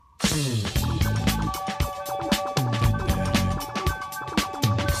And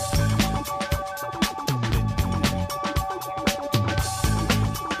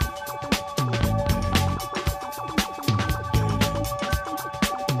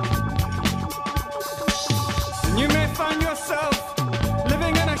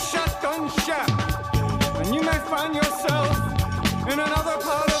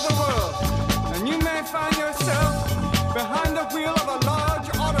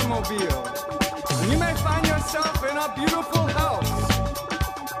you may find yourself in a beautiful house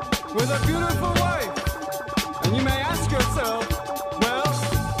with a beautiful wife. And you may ask yourself, well,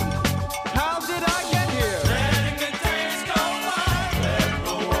 how did I get here? Letting the days go by, let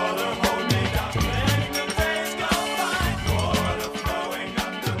the water hold me down. Letting the days go by, water flowing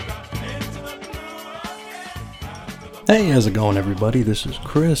underground into the blue again. Hey, how's it going, everybody? This is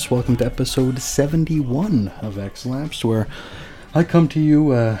Chris. Welcome to episode 71 of X-Lapsed, where I come to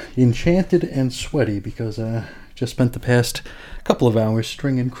you enchanted and sweaty because I just spent the past couple of hours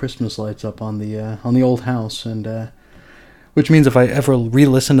stringing Christmas lights up on the old house, and which means if I ever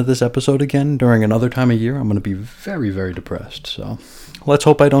re-listen to this episode again during another time of year, I'm going to be very, very depressed. So let's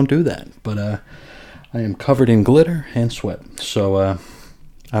hope I don't do that. But I am covered in glitter and sweat, so I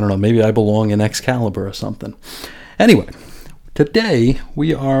don't know, maybe I belong in Excalibur or something. Anyway, today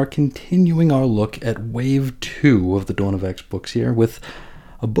we are continuing our look at Wave 2 of the Dawn of X books here with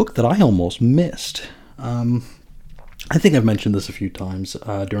a book that I almost missed. I think I've mentioned this a few times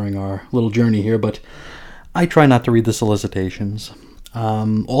during our little journey here, but I try not to read the solicitations.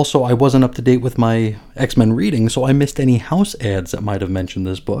 Also, I wasn't up to date with my X-Men reading, so I missed any house ads that might have mentioned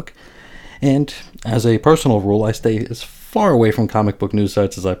this book. And as a personal rule, I stay as far away from comic book news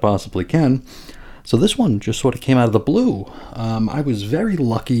sites as I possibly can. So this one just sort of came out of the blue. I was very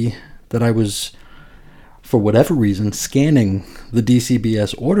lucky that I was, for whatever reason, scanning the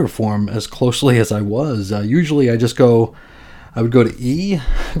DCBS order form as closely as I was. Usually I would go to E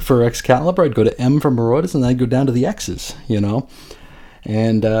for Excalibur, I'd go to M for Marauders, and then I'd go down to the X's, you know.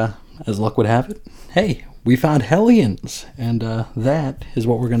 And as luck would have it, hey, we found Hellions, and that is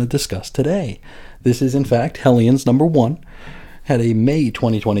what we're going to discuss today. This is, in fact, Hellions number 1. Had a May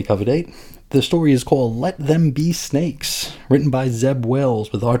 2020 cover date. The story is called Let Them Be Snakes, written by Zeb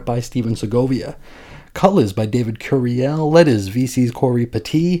Wells with art by Steven Segovia. Colors by David Curiel, letters VC's Corey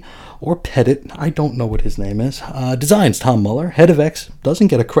Petit, or Pettit, I don't know what his name is. Designs Tom Muller, head of X, doesn't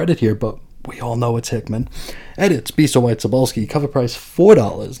get a credit here, but we all know it's Hickman. Edits Bisa White-Cebulski, cover price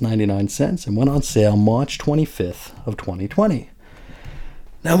 $4.99, and went on sale March 25th of 2020.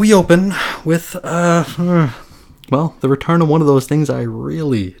 Now we open with, well, the return of one of those things I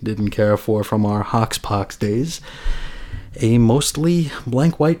really didn't care for from our Hoxpox days. A mostly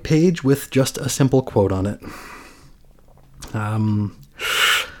blank white page with just a simple quote on it.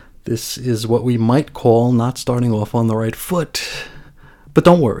 This is what we might call not starting off on the right foot. But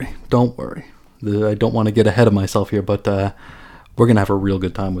don't worry. I don't want to get ahead of myself here, but we're going to have a real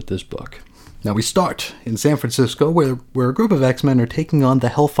good time with this book. Now we start in San Francisco, where a group of X-Men are taking on the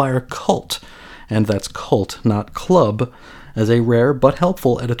Hellfire Cult. And that's cult, not club, as a rare but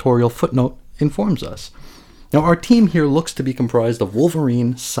helpful editorial footnote informs us. Now, our team here looks to be comprised of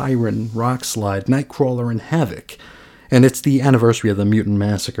Wolverine, Siren, Rockslide, Nightcrawler, and Havoc. And it's the anniversary of the Mutant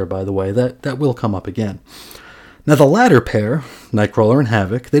Massacre, by the way. That will come up again. Now, the latter pair, Nightcrawler and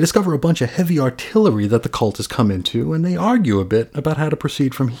Havoc, they discover a bunch of heavy artillery that the cult has come into, and they argue a bit about how to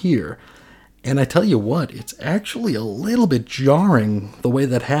proceed from here. And I tell you what, it's actually a little bit jarring the way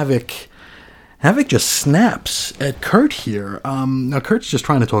that Havoc just snaps at Kurt here. Now, Kurt's just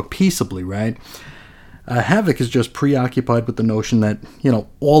trying to talk peaceably, right? Havoc is just preoccupied with the notion that,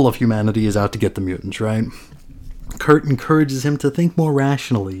 all of humanity is out to get the mutants, right? Kurt encourages him to think more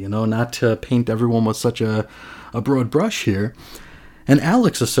rationally, not to paint everyone with such a broad brush here. And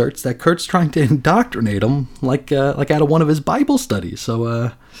Alex asserts that Kurt's trying to indoctrinate him like out of one of his Bible studies.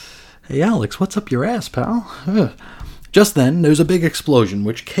 So, hey, Alex, what's up your ass, pal? Just then, there's a big explosion,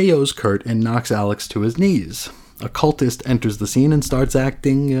 which KOs Kurt and knocks Alex to his knees. A cultist enters the scene and starts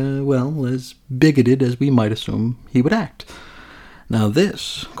acting, as bigoted as we might assume he would act. Now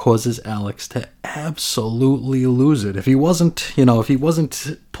this causes Alex to absolutely lose it. If he wasn't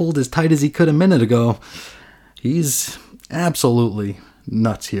pulled as tight as he could a minute ago, he's absolutely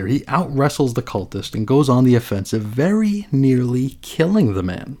nuts here. He out-wrestles the cultist and goes on the offensive, very nearly killing the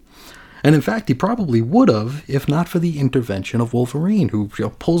man. And in fact, he probably would have, if not for the intervention of Wolverine, who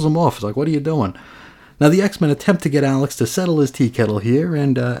pulls him off. He's like, what are you doing? Now, the X-Men attempt to get Alex to settle his tea kettle here,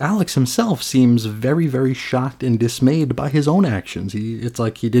 and Alex himself seems very, very shocked and dismayed by his own actions. It's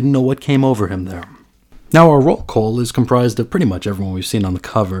like he didn't know what came over him there. Now, our roll call is comprised of pretty much everyone we've seen on the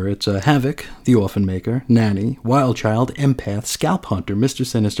cover. It's Havoc, the Orphan Maker, Nanny, Wildchild, Empath, Scalp Hunter, Mr.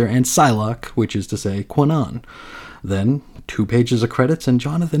 Sinister, and Psylocke, which is to say, Kwannon. Then, 2 pages of credits, and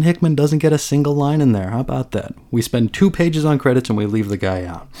Jonathan Hickman doesn't get a single line in there. How about that? We spend 2 pages on credits, and we leave the guy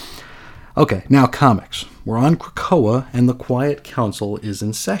out. Okay, now comics. We're on Krakoa, and the Quiet Council is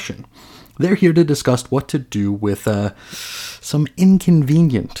in session. They're here to discuss what to do with some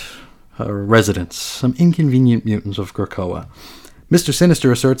inconvenient residents, some inconvenient mutants of Krakoa. Mr.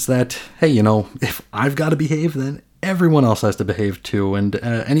 Sinister asserts that, hey, if I've got to behave, then everyone else has to behave too, and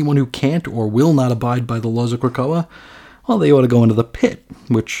anyone who can't or will not abide by the laws of Krakoa, well, they ought to go into the pit,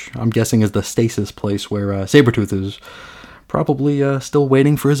 which I'm guessing is the stasis place where Sabretooth is probably still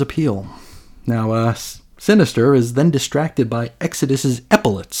waiting for his appeal. Now, Sinister is then distracted by Exodus's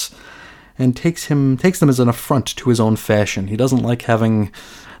epaulets, and takes them as an affront to his own fashion. He doesn't like having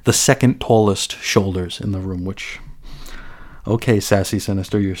the second tallest shoulders in the room, which, okay, sassy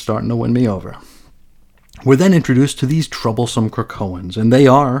Sinister, you're starting to win me over. We're then introduced to these troublesome Krakoans, and they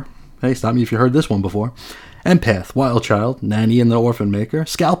are, hey, stop me if you heard this one before, Empath, Wildchild, Nanny and the Orphan Maker,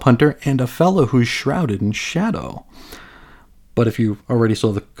 Scalp Hunter, and a fellow who's shrouded in shadow. But if you already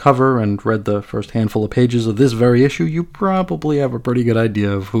saw the cover and read the first handful of pages of this very issue, you probably have a pretty good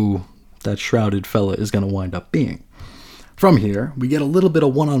idea of who that shrouded fella is going to wind up being. From here, we get a little bit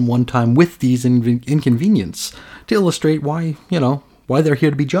of one-on-one time with these inconvenients to illustrate why they're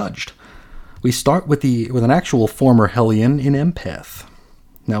here to be judged. We start with an actual former Hellion in Empath.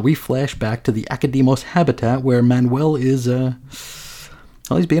 Now we flash back to the Academos habitat where Manuel is,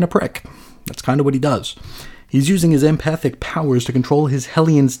 he's being a prick. That's kind of what he does. He's using his empathic powers to control his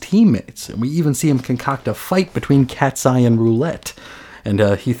Hellion's teammates, and we even see him concoct a fight between Cat's Eye and Roulette. And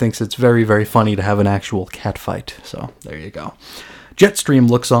he thinks it's very, very funny to have an actual cat fight. So, there you go. Jetstream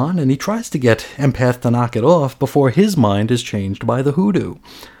looks on, and he tries to get Empath to knock it off before his mind is changed by the hoodoo.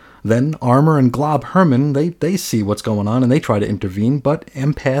 Then Armor and Glob Herman, they see what's going on, and they try to intervene, but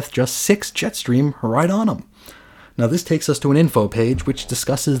Empath just sicks Jetstream right on him. Now, this takes us to an info page which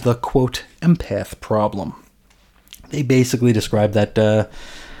discusses the, quote, Empath problem. They basically describe that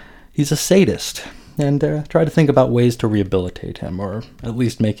he's a sadist, and try to think about ways to rehabilitate him, or at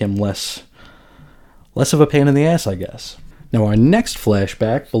least make him less of a pain in the ass, I guess. Now, our next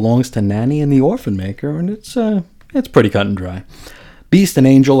flashback belongs to Nanny and the Orphan Maker, and it's pretty cut and dry. Beast and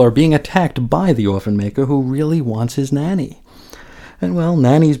Angel are being attacked by the Orphan Maker, who really wants his Nanny. And, well,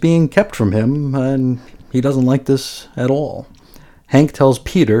 Nanny's being kept from him, and he doesn't like this at all. Hank tells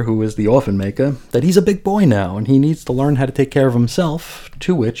Peter, who is the Orphan Maker, that he's a big boy now, and he needs to learn how to take care of himself,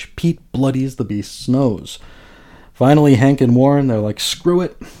 to which Pete bloodies the Beast's nose. Finally, Hank and Warren, they're like, screw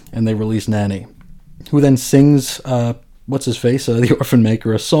it, and they release Nanny, who then sings, the Orphan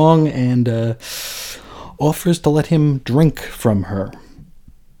Maker, a song, and offers to let him drink from her.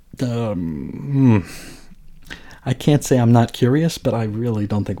 I can't say I'm not curious, but I really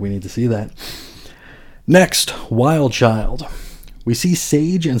don't think we need to see that. Next, Wildchild. We see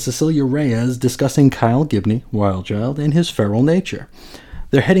Sage and Cecilia Reyes discussing Kyle Gibney, Wildchild, and his feral nature.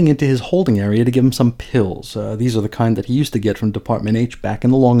 They're heading into his holding area to give him some pills. These are the kind that he used to get from Department H back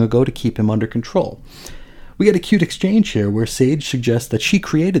in the long ago to keep him under control. We get a cute exchange here where Sage suggests that she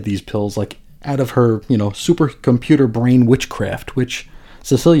created these pills out of her, supercomputer brain witchcraft, which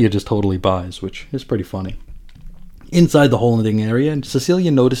Cecilia just totally buys, which is pretty funny. Inside the holding area, Cecilia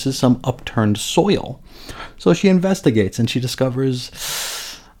notices some upturned soil. So she investigates, and she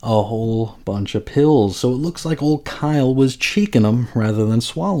discovers a whole bunch of pills. So it looks like old Kyle was cheeking them rather than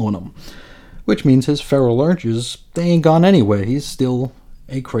swallowing them. Which means his feral urges, they ain't gone anyway. He's still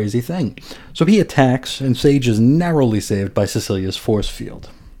a crazy thing. So he attacks, and Sage is narrowly saved by Cecilia's force field.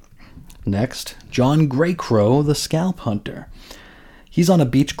 Next, John Greycrow, the Scalp Hunter. He's on a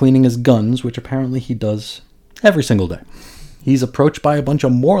beach cleaning his guns, which apparently he does every single day. He's approached by a bunch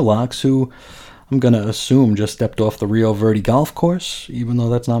of Morlocks who, I'm going to assume, just stepped off the Rio Verde golf course, even though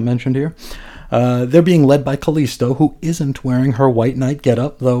that's not mentioned here. They're being led by Callisto, who isn't wearing her white knight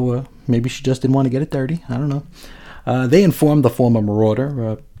getup, though maybe she just didn't want to get it dirty. I don't know. They inform the former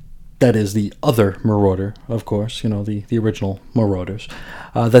Marauder, that is the other Marauder, of course, the original Marauders,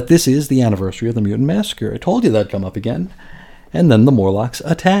 that this is the anniversary of the Mutant Massacre. I told you that'd come up again. And then the Morlocks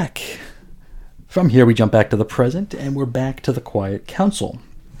attack. From here, we jump back to the present, and we're back to the Quiet Council.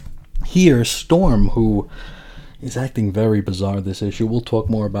 Here, Storm, who is acting very bizarre this issue, we'll talk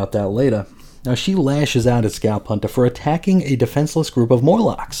more about that later. Now, she lashes out at Scalp Hunter for attacking a defenseless group of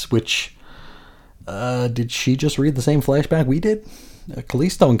Morlocks, which, did she just read the same flashback we did?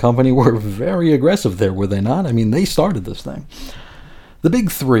 Callisto and company were very aggressive there, were they not? I mean, they started this thing. The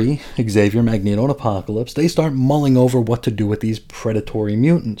big three, Xavier, Magneto, and Apocalypse, they start mulling over what to do with these predatory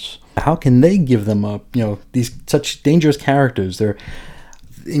mutants. How can they give them up, these such dangerous characters?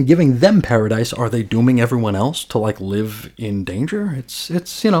 In giving them paradise, are they dooming everyone else to live in danger? It's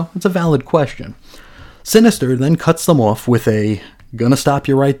a valid question. Sinister then cuts them off with a "gonna stop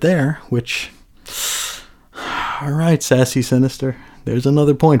you right there," which, all right, sassy Sinister, there's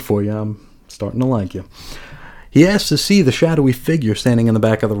another point for you. I'm starting to like you. He asks to see the shadowy figure standing in the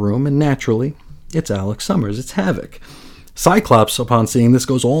back of the room, and naturally, it's Alex Summers. It's Havoc. Cyclops, upon seeing this,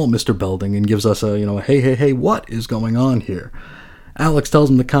 goes all Mr. Belding and gives us a hey, what is going on here? Alex tells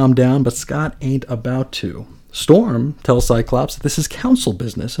him to calm down, but Scott ain't about to. Storm tells Cyclops that this is council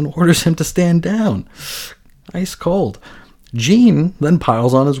business and orders him to stand down. Ice cold. Jean then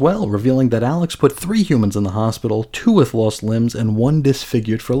piles on as well, revealing that Alex put 3 humans in the hospital, 2 with lost limbs, and 1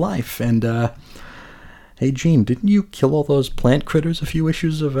 disfigured for life. And, hey, Jean, didn't you kill all those plant critters a few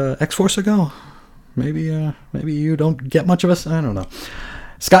issues of X-Force ago? Maybe you don't get much of us? I don't know.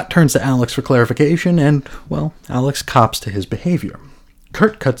 Scott turns to Alex for clarification, and, well, Alex cops to his behavior.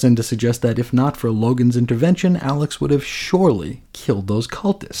 Kurt cuts in to suggest that if not for Logan's intervention, Alex would have surely killed those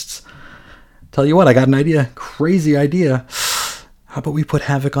cultists. Tell you what, I got an idea. Crazy idea. How about we put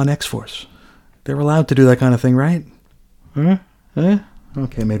Havoc on X-Force? They're allowed to do that kind of thing, right?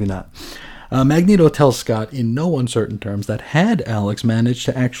 Okay, maybe not. Magneto tells Scott in no uncertain terms that had Alex managed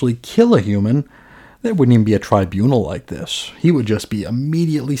to actually kill a human, there wouldn't even be a tribunal like this. He would just be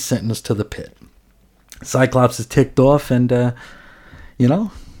immediately sentenced to the pit. Cyclops is ticked off, and,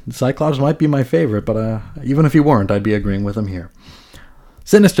 Cyclops might be my favorite, but even if he weren't, I'd be agreeing with him here.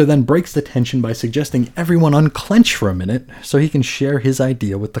 Sinister then breaks the tension by suggesting everyone unclench for a minute so he can share his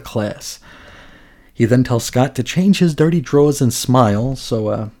idea with the class. He then tells Scott to change his dirty drawers and smile,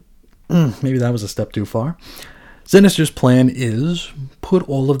 so maybe that was a step too far. Sinister's plan is put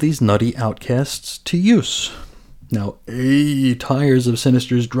all of these nutty outcasts to use. Now, A tires of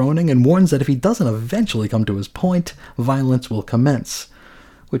Sinister's droning and warns that if he doesn't eventually come to his point, violence will commence.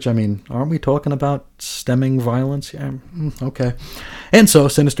 Which, aren't we talking about stemming violence? Yeah, okay. And so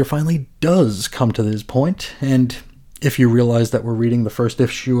Sinister finally does come to his point, and if you realize that we're reading the first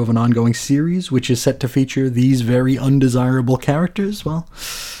issue of an ongoing series, which is set to feature these very undesirable characters, well,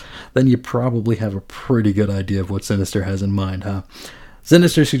 then you probably have a pretty good idea of what Sinister has in mind, huh?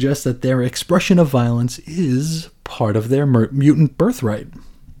 Sinister suggests that their expression of violence is part of their mutant birthright.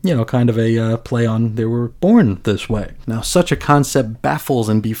 Kind of a play on they were born this way. Now, such a concept baffles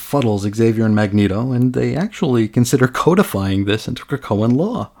and befuddles Xavier and Magneto, and they actually consider codifying this into Krakoan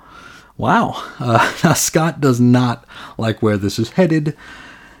law. Wow. Now, Scott does not like where this is headed,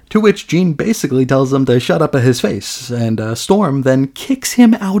 to which Jean basically tells him to shut up at his face, and Storm then kicks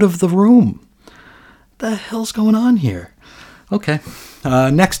him out of the room. The hell's going on here? Okay,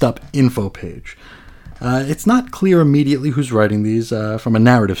 next up, info page. It's not clear immediately who's writing these. From a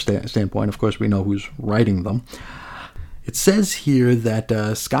narrative standpoint, of course, we know who's writing them. It says here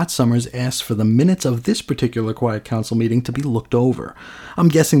that Scott Summers asked for the minutes of this particular Quiet Council meeting to be looked over. I'm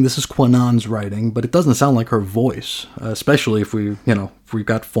guessing this is Quinon's writing, but it doesn't sound like her voice, especially if we've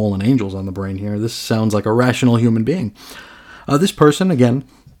got fallen angels on the brain here. This sounds like a rational human being. This person, again,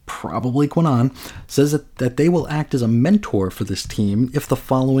 probably Quinon, says that they will act as a mentor for this team if the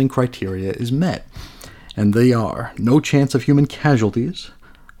following criteria is met. And they are: no chance of human casualties,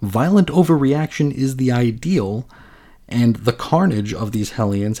 violent overreaction is the ideal, and the carnage of these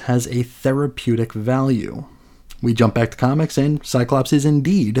Hellions has a therapeutic value. We jump back to comics, and Cyclops is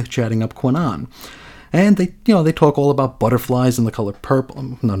indeed chatting up Quinon. And they talk all about butterflies and the color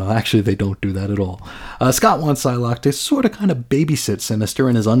purple. No, actually they don't do that at all. Scott wants Psylocke to sort of kind of babysit Sinister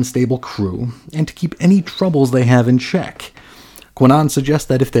and his unstable crew, and to keep any troubles they have in check. Quinon suggests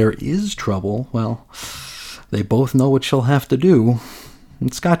that if there is trouble, well, they both know what she'll have to do.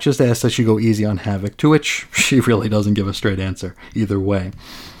 And Scott just asks that she go easy on Havoc, to which she really doesn't give a straight answer either way.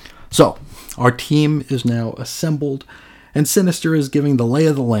 So, our team is now assembled, and Sinister is giving the lay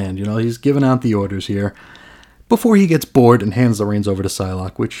of the land. He's giving out the orders here, before he gets bored and hands the reins over to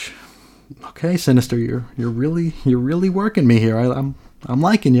Psylocke, which, okay, Sinister, you're really working me here. I'm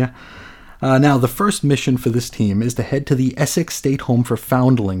liking you. Now, the first mission for this team is to head to the Essex State Home for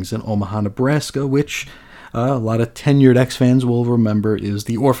Foundlings in Omaha, Nebraska, which a lot of tenured X-fans will remember is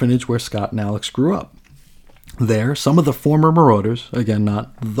the orphanage where Scott and Alex grew up. There, some of the former Marauders, again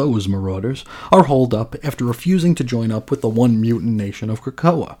not those Marauders, are holed up after refusing to join up with the one mutant nation of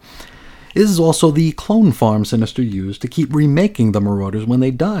Krakoa. This is also the clone farm Sinister used to keep remaking the Marauders when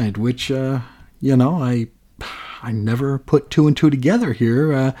they died, which, I never put 2 and 2 together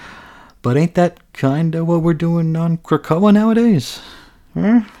here, but ain't that kind of what we're doing on Krakoa nowadays?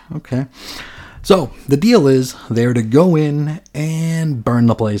 Okay. So, the deal is they're to go in and burn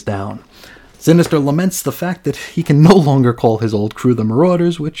the place down. Sinister laments the fact that he can no longer call his old crew the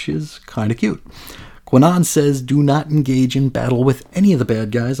Marauders, which is kind of cute. Kwannon says do not engage in battle with any of the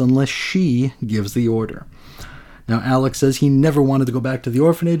bad guys unless she gives the order. Now, Alex says he never wanted to go back to the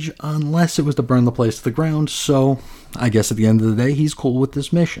orphanage unless it was to burn the place to the ground, so I guess at the end of the day, he's cool with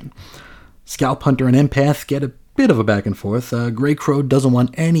this mission. Scalp Hunter and Empath get a bit of a back and forth. Grey Crow doesn't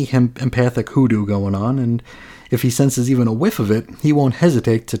want any empathic hoodoo going on, and if he senses even a whiff of it, he won't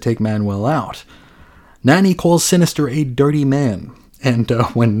hesitate to take Manuel out. Nanny calls Sinister a dirty man, and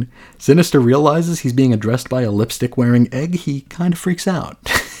when Sinister realizes he's being addressed by a lipstick-wearing egg, he kind of freaks out.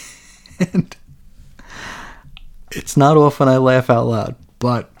 And it's not often I laugh out loud,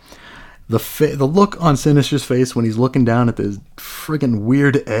 but the look on Sinister's face when he's looking down at this friggin'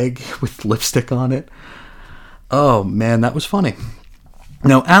 weird egg with lipstick on it, oh man, that was funny.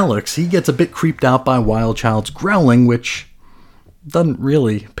 Now Alex, he gets a bit creeped out by Wildchild's growling, which doesn't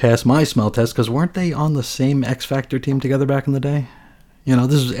really pass my smell test, because weren't they on the same X Factor team together back in the day? You know,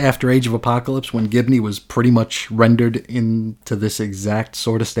 this was after Age of Apocalypse, when Gibney was pretty much rendered into this exact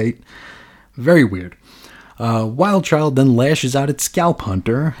sort of state. Very weird. Wildchild then lashes out at Scalp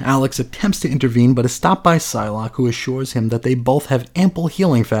Hunter. Alex attempts to intervene, but is stopped by Psylocke, who assures him that they both have ample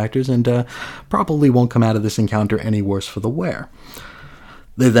healing factors and probably won't come out of this encounter any worse for the wear.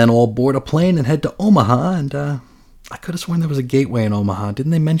 They then all board a plane and head to Omaha, and I could have sworn there was a gateway in Omaha.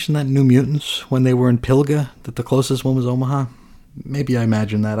 Didn't they mention that in New Mutants when they were in Pilga, that the closest one was Omaha? Maybe I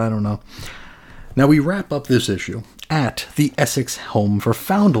imagined that, I don't know. Now we wrap up this issue at the Essex Home for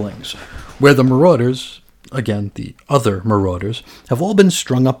Foundlings, where the Marauders, again, the other Marauders, have all been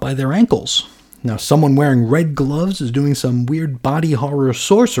strung up by their ankles. Now, someone wearing red gloves is doing some weird body horror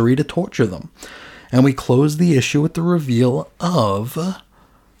sorcery to torture them. And we close the issue with the reveal of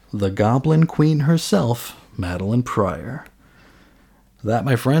the Goblin Queen herself, Madeline Pryor. That,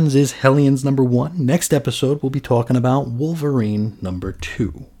 my friends, is Hellions number 1. Next episode, we'll be talking about Wolverine number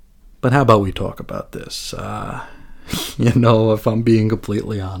 2. But how about we talk about this? If I'm being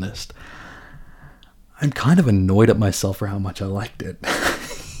completely honest, I'm kind of annoyed at myself for how much I liked it.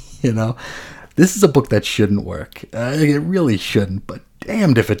 This is a book that shouldn't work. It really shouldn't, but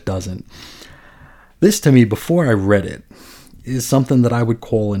damned if it doesn't. This, to me, before I read it, is something that I would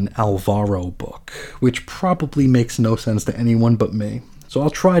call an Alvaro book, which probably makes no sense to anyone but me. So I'll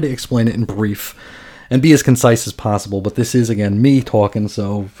try to explain it in brief and be as concise as possible, but this is, again, me talking,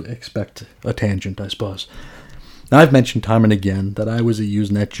 so expect a tangent, I suppose. Now, I've mentioned time and again that I was a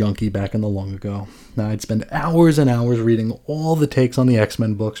Usenet junkie back in the long ago. Now, I'd spend hours and hours reading all the takes on the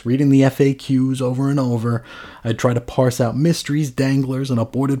X-Men books, reading the FAQs over and over. I'd try to parse out mysteries, danglers, and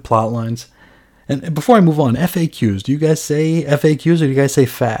aborted plot lines. And before I move on, FAQs, do you guys say FAQs or do you guys say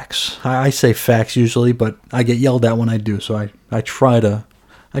facts? I say facts usually, but I get yelled at when I do, so I try to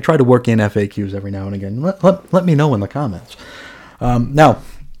work in FAQs every now and again. Let me know in the comments. Now,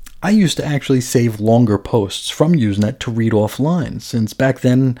 I used to actually save longer posts from Usenet to read offline, since back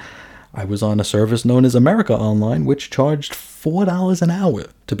then I was on a service known as America Online, which charged $4 an hour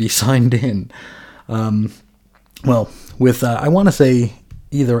to be signed in. With I want to say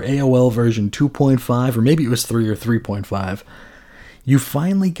either AOL version 2.5, or maybe it was 3 or 3.5, you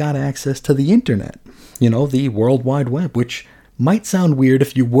finally got access to the internet, the World Wide Web, which might sound weird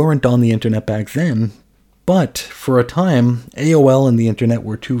if you weren't on the internet back then, but for a time, AOL and the internet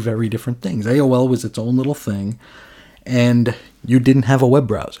were two very different things. AOL was its own little thing, and you didn't have a web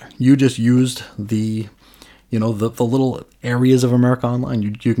browser. You just used the little areas of America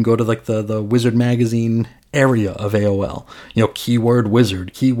Online. You can go to the Wizard magazine area of AOL. Keyword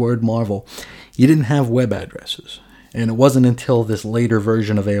Wizard, keyword Marvel. You didn't have web addresses. And it wasn't until this later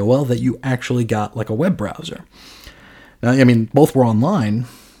version of AOL that you actually got a web browser. Now, both were online,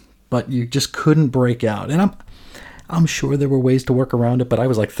 but you just couldn't break out. And I'm sure there were ways to work around it, but I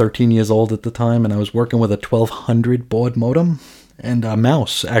was 13 years old at the time, and I was working with a 1200 baud modem and a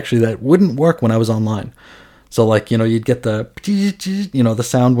mouse, actually, that wouldn't work when I was online. So, you'd get the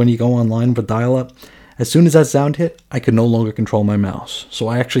sound when you go online with dial-up. As soon as that sound hit, I could no longer control my mouse. So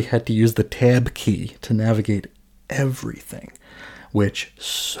I actually had to use the tab key to navigate everything, which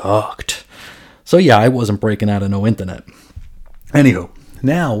sucked. So yeah, I wasn't breaking out of no internet. Anywho,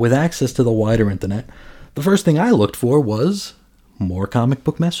 now with access to the wider internet, the first thing I looked for was more comic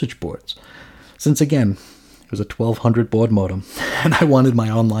book message boards. Since again, it was a 1200 baud modem, and I wanted my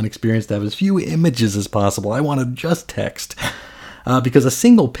online experience to have as few images as possible. I wanted just text. Because a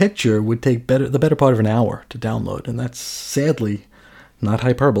single picture would take the better part of an hour to download, and that's sadly not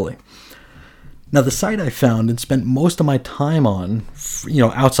hyperbole. Now, the site I found and spent most of my time on,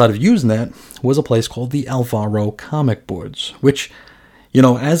 outside of Usenet, was a place called the Alvaro Comic Boards, which,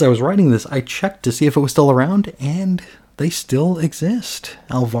 as I was writing this, I checked to see if it was still around, and they still exist.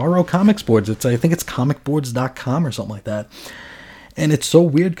 Alvaro Comics Boards. I think it's comicboards.com or something like that. And it's so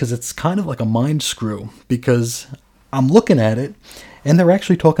weird because it's kind of like a mind screw, because I'm looking at it, and they're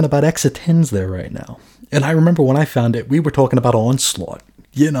actually talking about X-10s there right now. And I remember when I found it, we were talking about Onslaught.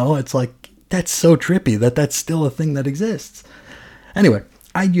 It's like, that's so trippy that that's still a thing that exists. Anyway,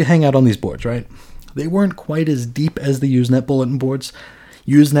 you hang out on these boards, right? They weren't quite as deep as the Usenet bulletin boards.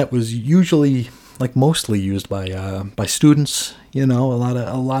 Usenet was usually, mostly used by students. A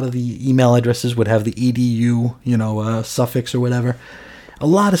lot of the email addresses would have the edu, suffix or whatever. A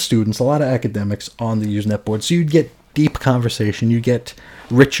lot of students, a lot of academics on the Usenet board. So you'd get deep conversation. You get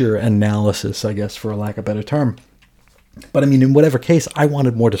richer analysis, I guess, for a lack of a better term. But in whatever case, I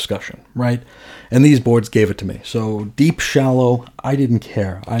wanted more discussion, right? And these boards gave it to me. So deep, shallow, I didn't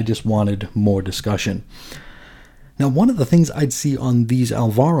care. I just wanted more discussion. Now, one of the things I'd see on these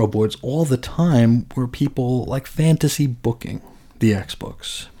Alvaro boards all the time were people fantasy booking the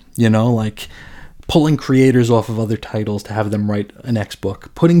X-books. Pulling creators off of other titles to have them write an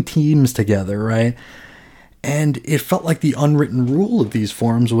X-book, putting teams together, right? And it felt like the unwritten rule of these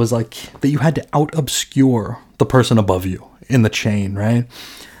forums was that you had to out-obscure the person above you in the chain, right?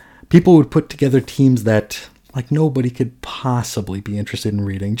 People would put together teams that nobody could possibly be interested in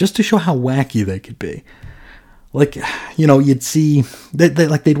reading, just to show how wacky they could be. You'd see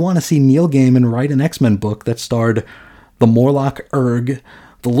they'd want to see Neil Gaiman write an X-Men book that starred the Morlock Urg,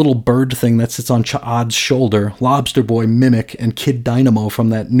 the little bird thing that sits on Cha'ad's shoulder, Lobster Boy, Mimic, and Kid Dynamo from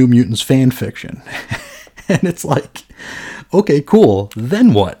that New Mutants fan fiction. And it's okay, cool,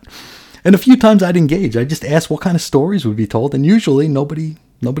 then what? And a few times I'd engage. I just asked what kind of stories would be told, and usually nobody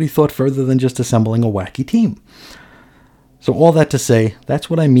thought further than just assembling a wacky team. So all that to say, that's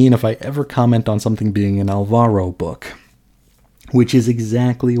what I mean if I ever comment on something being an Alvaro book, which is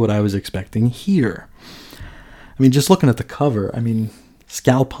exactly what I was expecting here. Just looking at the cover,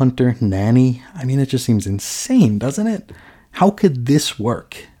 Scalp Hunter, Nanny, it just seems insane, doesn't it? How could this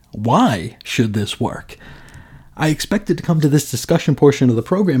work? Why should this work? I expected to come to this discussion portion of the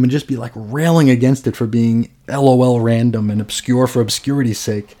program and just be railing against it for being LOL random and obscure for obscurity's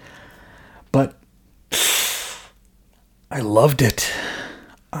sake. But I loved it.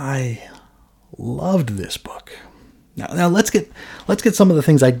 I loved this book. Now let's get some of the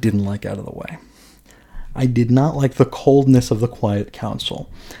things I didn't like out of the way. I did not like the coldness of the Quiet Council.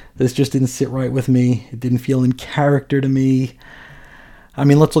 This just didn't sit right with me. It didn't feel in character to me.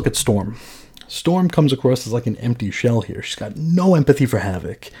 Let's look at Storm. Storm comes across as an empty shell here. She's got no empathy for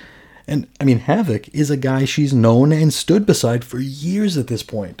Havoc. And, Havoc is a guy she's known and stood beside for years at this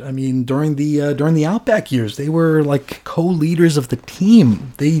point. During the Outback years, they were co-leaders of the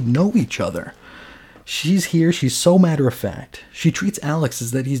team. They know each other. She's here. She's so matter-of-fact. She treats Alex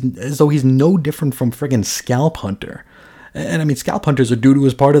as though he's no different from friggin' Scalp Hunter. And, Scalp Hunter's a dude who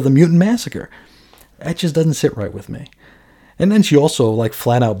was part of the Mutant Massacre. That just doesn't sit right with me. And then she also,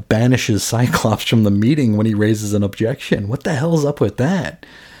 flat out banishes Cyclops from the meeting when he raises an objection. What the hell's up with that?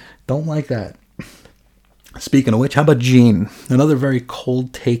 Don't like that. Speaking of which, how about Jean? Another very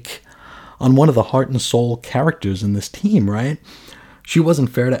cold take on one of the heart and soul characters in this team, right? She wasn't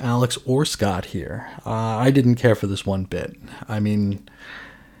fair to Alex or Scott here. I didn't care for this one bit.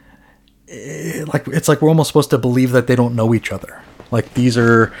 It's like we're almost supposed to believe that they don't know each other. These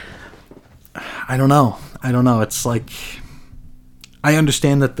are... I don't know. It's I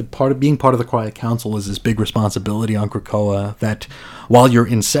understand that being part of the Quiet Council is this big responsibility on Krakoa that, while you're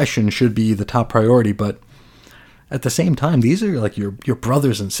in session, should be the top priority. But at the same time, these are your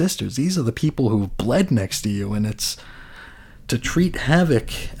brothers and sisters. These are the people who've bled next to you, and it's to treat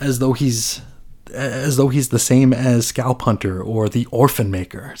Havoc as though he's the same as Scalp Hunter or the Orphan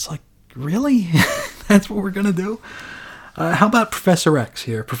Maker. It's really? That's what we're gonna do? How about Professor X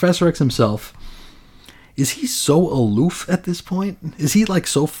here? Professor X himself. Is he so aloof at this point? Is he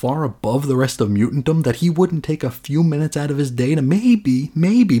so far above the rest of mutantdom that he wouldn't take a few minutes out of his day to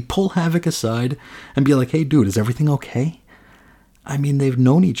maybe pull Havoc aside and be hey dude, is everything okay? They've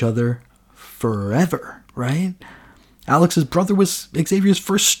known each other forever, right? Alex's brother was Xavier's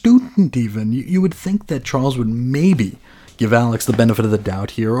first student even. You would think that Charles would maybe give Alex the benefit of the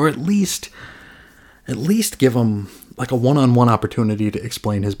doubt here, or at least give him a one-on-one opportunity to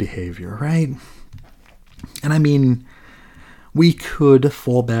explain his behavior, right? And we could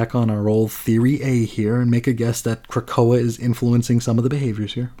fall back on our old Theory A here and make a guess that Krakoa is influencing some of the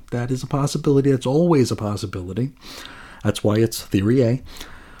behaviors here. That is a possibility. That's always a possibility. That's why it's Theory A.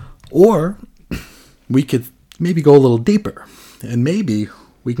 Or we could maybe go a little deeper, and maybe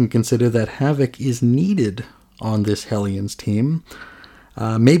we can consider that Havoc is needed on this Hellions team.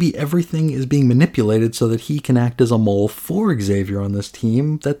 Maybe everything is being manipulated so that he can act as a mole for Xavier on this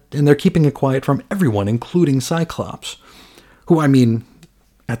team, and they're keeping it quiet from everyone, including Cyclops, who, I mean,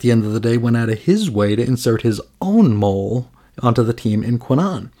 at the end of the day, went out of his way to insert his own mole onto the team in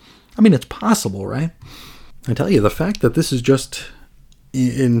Kwannon. I mean, it's possible, right? I tell you, the fact that this is just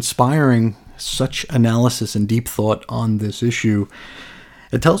inspiring such analysis and deep thought on this issue,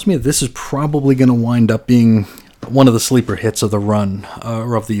 it tells me that this is probably going to wind up being one of the sleeper hits of the run,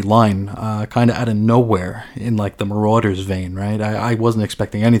 or of the line, kind of out of nowhere in like the Marauders vein, right? I wasn't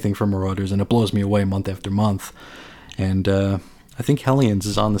expecting anything from Marauders, and it blows me away month after month. And I think Hellions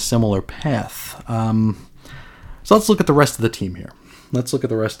is on the similar path. So let's look at the rest of the team here. Let's look at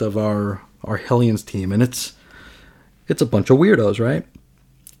the rest of our Hellions team, and it's a bunch of weirdos, right?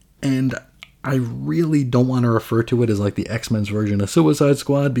 And I really don't want to refer to it as like the X-Men's version of Suicide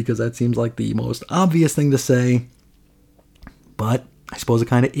Squad, because that seems like the most obvious thing to say, but I suppose it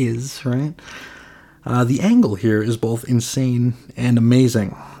kind of is, right? The angle here is both insane and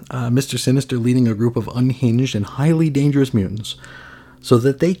amazing. Mr. Sinister leading a group of unhinged and highly dangerous mutants so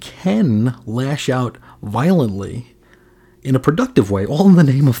that they can lash out violently in a productive way, all in the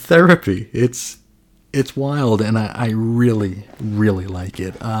name of therapy. It's wild, and I really, really like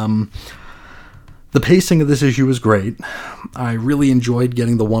it. The pacing of this issue was great. I really enjoyed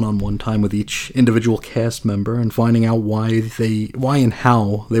getting the one-on-one time with each individual cast member and finding out why and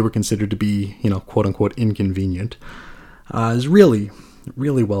how they were considered to be, quote-unquote, inconvenient. It's really,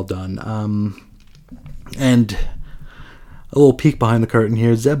 really well done. And a little peek behind the curtain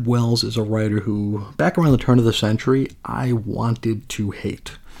here, Zeb Wells is a writer who, back around the turn of the century, I wanted to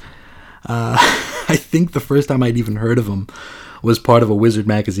hate. I think the first time I'd even heard of him was part of a Wizard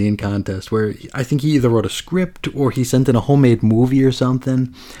magazine contest where I think he either wrote a script or he sent in a homemade movie or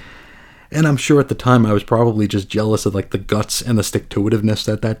something. And I'm sure at the time I was probably just jealous of like the guts and the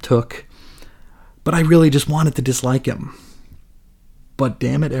stick-to-itiveness that took. But I really just wanted to dislike him. But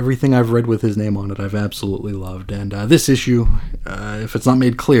damn it, everything I've read with his name on it I've absolutely loved. And this issue, if it's not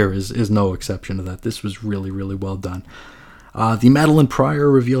made clear, is no exception to that. This was really, really well done. The Madeline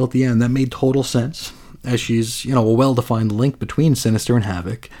Pryor reveal at the end, that made total sense, as she's, a well-defined link between Sinister and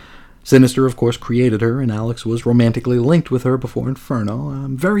Havoc. Sinister, of course, created her, and Alex was romantically linked with her before Inferno.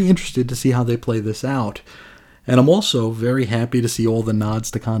 I'm very interested to see how they play this out. And I'm also very happy to see all the nods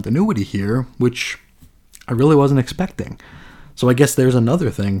to continuity here, which I really wasn't expecting. So I guess there's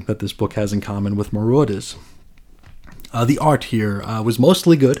another thing that this book has in common with Marauders. The art here was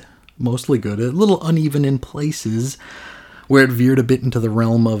mostly good, a little uneven in places, where it veered a bit into the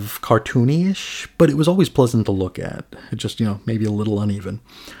realm of cartoony-ish, but it was always pleasant to look at. It just, maybe a little uneven.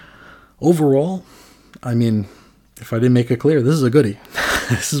 Overall, I mean, if I didn't make it clear, this is a goodie.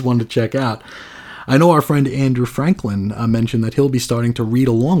 This is one to check out. I know our friend Andrew Franklin mentioned that he'll be starting to read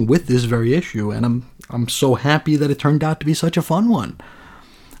along with this very issue, and I'm so happy that it turned out to be such a fun one.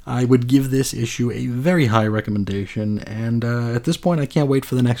 I would give this issue a very high recommendation, and at this point, I can't wait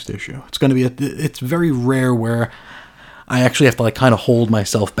for the next issue. It's going to be it's very rare where I actually have to kind of hold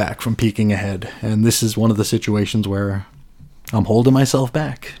myself back from peeking ahead, and this is one of the situations where I'm holding myself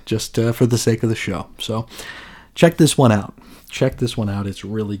back just for the sake of the show. So check this one out. It's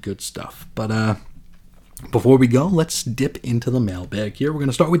really good stuff. But before we go, let's dip into the mailbag here. We're going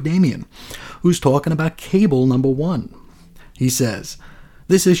to start with Damien, who's talking about Cable #1. He says,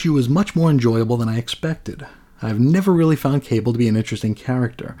 "This issue is much more enjoyable than I expected. I've never really found Cable to be an interesting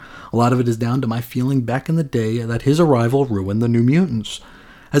character. A lot of it is down to my feeling back in the day that his arrival ruined the New Mutants.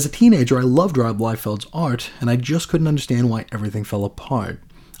 As a teenager, I loved Rob Liefeld's art, and I just couldn't understand why everything fell apart.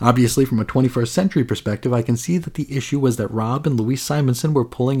 Obviously, from a 21st century perspective, I can see that the issue was that Rob and Louise Simonson were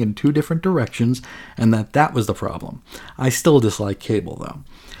pulling in two different directions, and that was the problem. I still dislike Cable, though."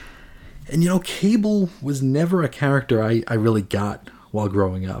 And Cable was never a character I really got while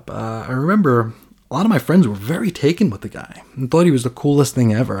growing up. I remember a lot of my friends were very taken with the guy and thought he was the coolest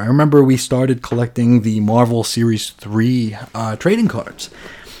thing ever. I remember we started collecting the Marvel Series 3 trading cards,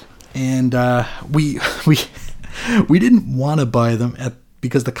 and we didn't want to buy them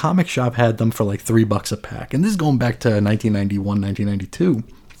because the comic shop had them for like $3 a pack, and this is going back to 1991, 1992,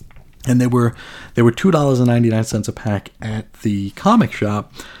 and they were $2.99 a pack at the comic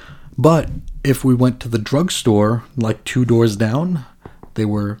shop, but if we went to the drugstore like 2 doors down, they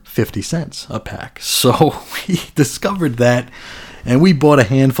were 50 cents a pack. So we discovered that, and we bought a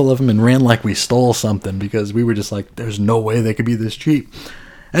handful of them and ran like we stole something, because we were just like, there's no way they could be this cheap.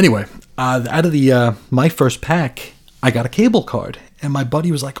 Anyway, out of my first pack, I got a Cable card, And my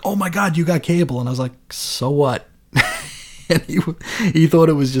buddy was like, "Oh my God, you got cable." And I was like, "So what?" And he thought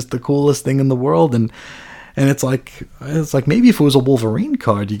it was just the coolest thing in the world. And it's like maybe if it was a Wolverine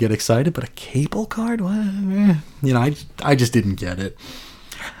card, you get excited, but a cable card? Well, I just didn't get it.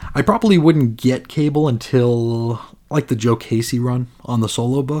 I probably wouldn't get cable until like the Joe Casey run on the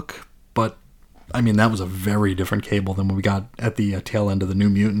solo book, but I mean, that was a very different cable than what we got at the tail end of the New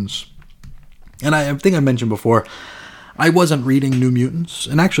Mutants. And I think I mentioned before, I wasn't reading New Mutants,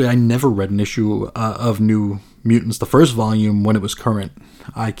 and actually I never read an issue of New Mutants, the first volume, when it was current.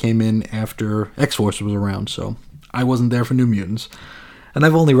 I came in after X-Force was around, so I wasn't there for New Mutants. And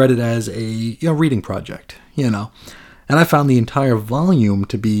I've only read it as a reading project, And I found the entire volume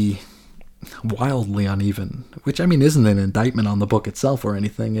to be wildly uneven, which, I mean, isn't an indictment on the book itself or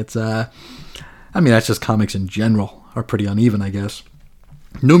anything. It's, that's just comics in general are pretty uneven, I guess.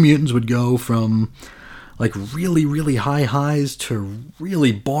 New Mutants would go from, like, really, really high highs to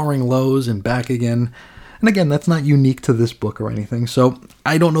really boring lows and back again. And again, that's not unique to this book or anything. So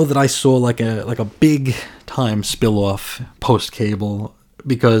I don't know that I saw like a big time spill off post Cable,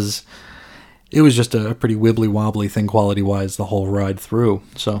 because it was just a pretty wibbly wobbly thing quality wise the whole ride through.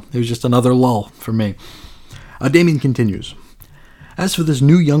 So it was just another lull for me. Damian continues. As for this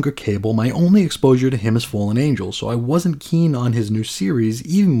new younger Cable, my only exposure to him is Fallen Angel, so I wasn't keen on his new series,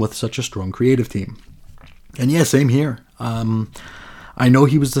 even with such a strong creative team. And yeah, same here. I know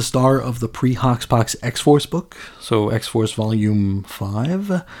he was the star of the pre-Hoxpox X-Force book, so X-Force Volume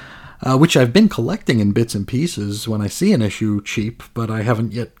 5, which I've been collecting in bits and pieces when I see an issue cheap, but I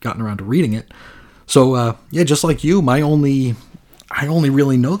haven't yet gotten around to reading it. So, just like you, I only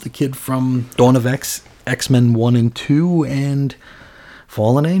really know the kid from Dawn of X, X-Men 1 and 2, and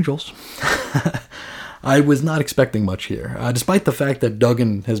Fallen Angels. I was not expecting much here, despite the fact that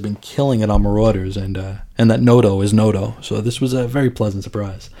Duggan has been killing it on Marauders, and that Noto is Noto, so this was a very pleasant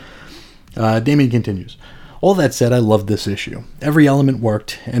surprise. Damian continues. All that said, I loved this issue. Every element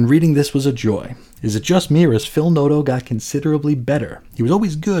worked, and reading this was a joy. Is it just me, or as Phil Noto got considerably better? He was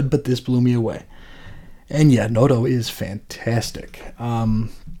always good, but this blew me away. And yeah, Noto is fantastic. I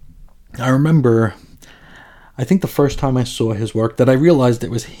remember, I think the first time I saw his work that I realized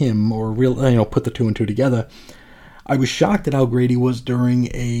it was him, or put the two and two together, I was shocked at how great he was during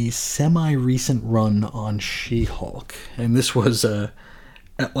a semi-recent run on She-Hulk. And this was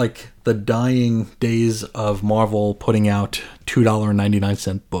at like the dying days of Marvel putting out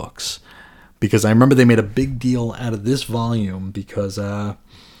 $2.99 books. Because I remember they made a big deal out of this volume because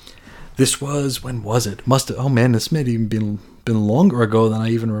this was, when was it? This may have even been longer ago than I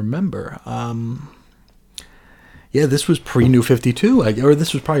even remember. Yeah, this was pre-New 52, or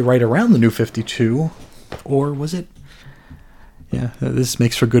this was probably right around the New 52, or was it? Yeah, this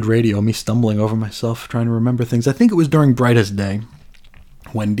makes for good radio, me stumbling over myself trying to remember things. I think it was during Brightest Day,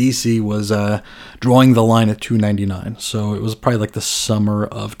 when DC was drawing the line at $2.99, so it was probably like the summer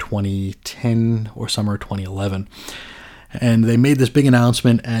of 2010 or summer of 2011. And they made this big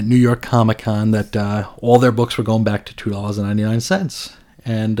announcement at New York Comic Con that all their books were going back to $2.99.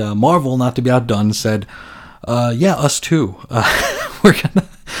 And Marvel, not to be outdone, said, yeah, us too.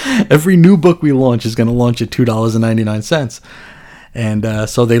 Every new book we launch is going to launch at $2.99. And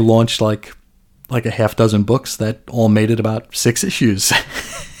so they launched like a half dozen books that all made it about 6 issues.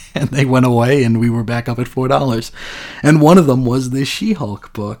 And they went away and we were back up at $4. And one of them was this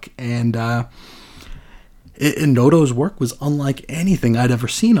She-Hulk book. And Noto's work was unlike anything I'd ever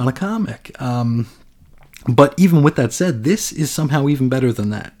seen on a comic. But even with that said, this is somehow even better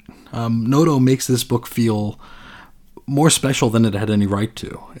than that. Noto makes this book feel more special than it had any right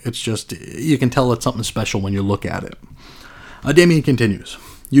to. It's just, you can tell it's something special when you look at it. Damian continues.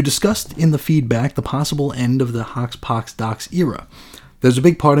 You discussed in the feedback the possible end of the Hoxpox Docs era. There's a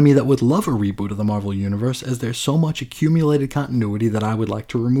big part of me that would love a reboot of the Marvel Universe, as there's so much accumulated continuity that I would like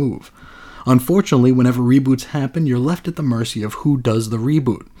to remove. Unfortunately, whenever reboots happen, you're left at the mercy of who does the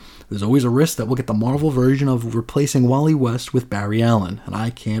reboot. There's always a risk that we'll get the Marvel version of replacing Wally West with Barry Allen, and I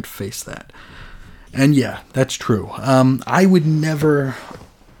can't face that. And yeah, that's true. I would never,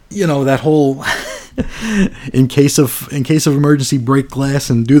 that whole in case of emergency break glass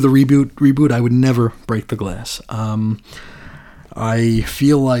and do the reboot, I would never break the glass. I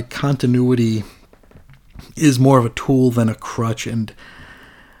feel like continuity is more of a tool than a crutch, and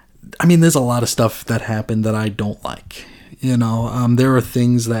I mean, there's a lot of stuff that happened that I don't like. There are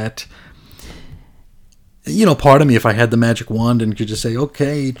things that, part of me, if I had the magic wand and could just say,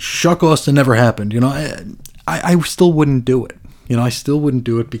 okay, Chuck Austin never happened, I still wouldn't do it. I still wouldn't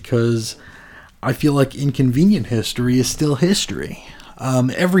do it because I feel like inconvenient history is still history.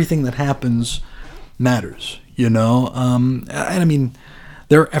 Everything that happens matters. you know? And I mean,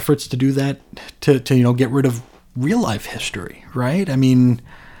 there are efforts to do that, to get rid of real life history, right? I mean,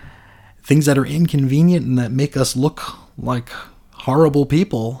 things that are inconvenient and that make us look like horrible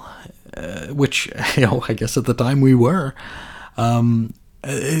people, which, I guess at the time we were.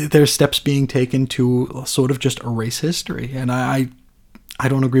 There's steps being taken to sort of just erase history, and I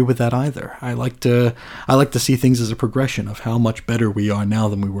don't agree with that either. I like to see things as a progression of how much better we are now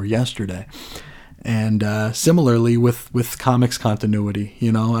than we were yesterday. And similarly with comics continuity,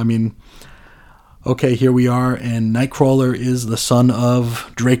 I mean, okay, here we are, and Nightcrawler is the son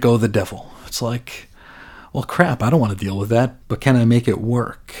of Draco the Devil. It's like, well, crap, I don't want to deal with that, but can I make it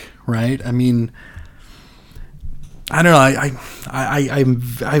work, right? I mean, I don't know, I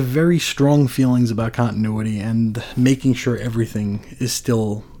have very strong feelings about continuity and making sure everything is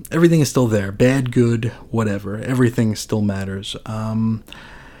still there, bad, good, whatever, everything still matters.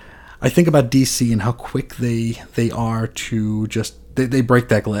 I think about DC and how quick they are to just, they break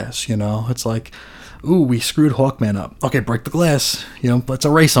that glass, It's like, ooh, we screwed Hawkman up. Okay, break the glass, let's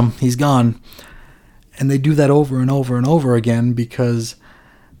erase him, he's gone. And they do that over and over and over again because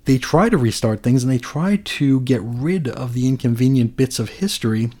they try to restart things and they try to get rid of the inconvenient bits of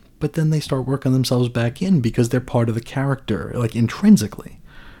history, but then they start working themselves back in because they're part of the character, like intrinsically,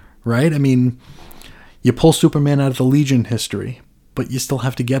 right? I mean, you pull Superman out of the Legion history, but you still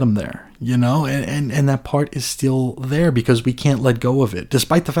have to get him there, and that part is still there because we can't let go of it.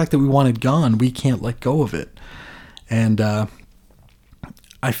 Despite the fact that we want it gone, we can't let go of it. And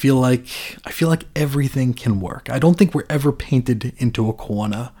I feel like everything can work. I don't think we're ever painted into a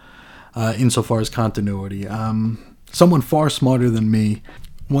corner insofar as continuity. Someone far smarter than me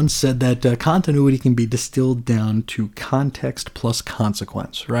once said that continuity can be distilled down to context plus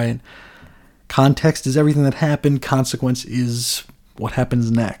consequence, right? Context is everything that happened. Consequence is what happens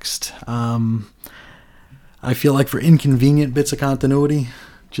next. I feel like for inconvenient bits of continuity,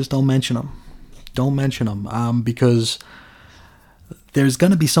 just don't mention them. Don't mention them because there's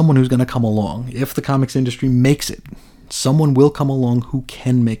going to be someone who's going to come along. If the comics industry makes it, someone will come along who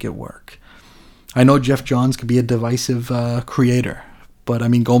can make it work. I know Jeff Johns could be a divisive creator, but I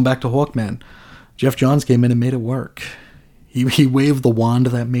mean, going back to Hawkman, Jeff Johns came in and made it work. He waved the wand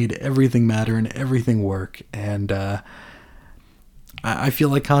that made everything matter and everything work, and I feel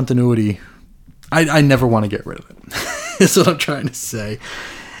like continuity, I never want to get rid of it. That's what I'm trying to say.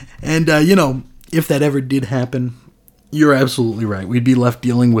 And, if that ever did happen, you're absolutely right. We'd be left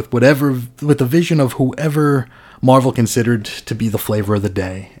dealing with with the vision of whoever Marvel considered to be the flavor of the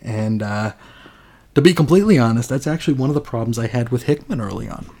day. And to be completely honest, that's actually one of the problems I had with Hickman early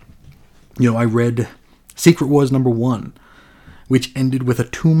on. I read Secret Wars #1, which ended with a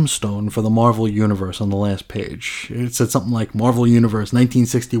tombstone for the Marvel Universe on the last page. It said something like Marvel Universe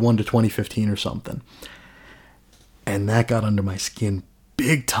 1961 to 2015 or something. And that got under my skin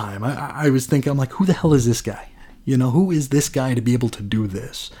big time. I was thinking, I'm like, who the hell is this guy? Who is this guy to be able to do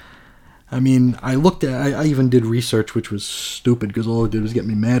this? I mean, I even did research, which was stupid because all it did was get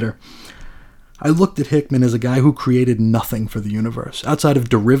me madder. I looked at Hickman as a guy who created nothing for the universe, outside of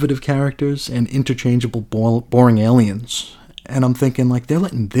derivative characters and interchangeable boring aliens. And I'm thinking, like, they're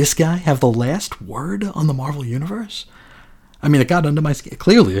letting this guy have the last word on the Marvel Universe? I mean, it got under my skin.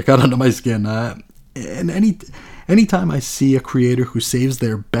 Clearly, it got under my skin. And anytime I see a creator who saves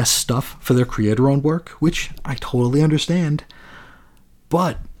their best stuff for their creator-owned work, which I totally understand,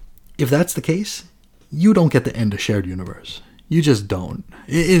 but if that's the case, you don't get to end a shared universe. You just don't.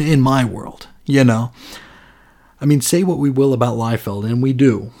 In my world, I mean, say what we will about Liefeld, and we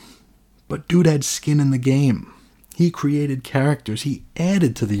do, but dude had skin in the game. He created characters. He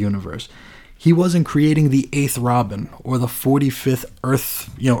added to the universe. He wasn't creating the 8th Robin or the 45th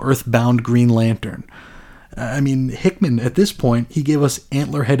Earthbound Green Lantern. I mean, Hickman, at this point, he gave us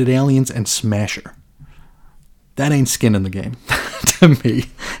antler-headed aliens and Smasher. That ain't skin in the game to me.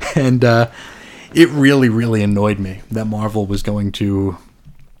 And it really, really annoyed me that Marvel was going to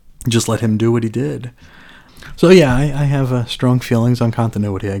just let him do what he did. So yeah, I have strong feelings on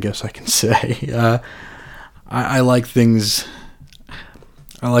continuity, I guess I can say. I like things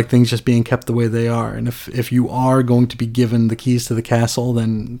just being kept the way they are. And if you are going to be given the keys to the castle,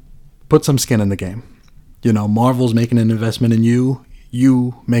 then put some skin in the game. Marvel's making an investment in you.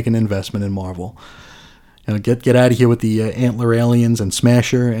 You make an investment in Marvel. Get out of here with the antler aliens and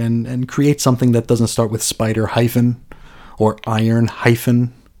Smasher and create something that doesn't start with Spider hyphen or Iron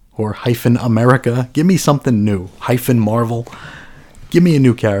hyphen or hyphen America. Give me something new. Hyphen Marvel. Give me a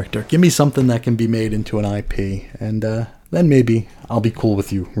new character. Give me something that can be made into an IP. And then maybe I'll be cool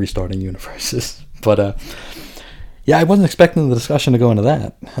with you restarting universes. But yeah, I wasn't expecting the discussion to go into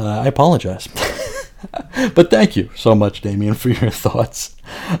that. I apologize. But thank you so much, Damien, for your thoughts.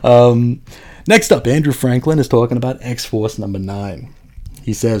 Next up, Andrew Franklin is talking about X-Force number 9.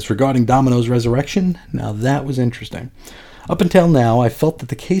 He says, regarding Domino's resurrection, now that was interesting. Up until now, I felt that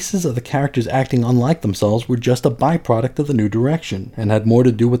the cases of the characters acting unlike themselves were just a byproduct of the new direction, and had more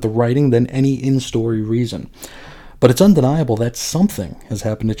to do with the writing than any in-story reason. But it's undeniable that something has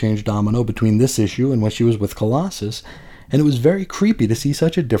happened to change Domino between this issue and when she was with Colossus, and it was very creepy to see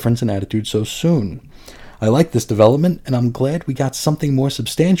such a difference in attitude so soon. I like this development, and I'm glad we got something more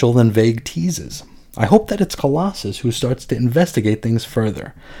substantial than vague teases. I hope that it's Colossus who starts to investigate things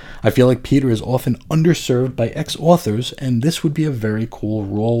further. I feel like Peter is often underserved by ex-authors, and this would be a very cool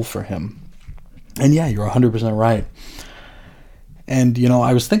role for him. And yeah, you're 100% right. And,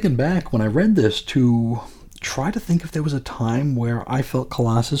 I was thinking back when I read this to try to think if there was a time where I felt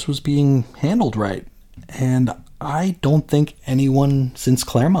Colossus was being handled right. And I don't think anyone since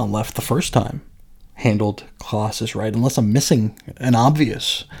Claremont left the first time handled Colossus right, unless I'm missing an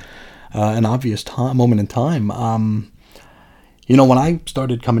obvious moment in time. When I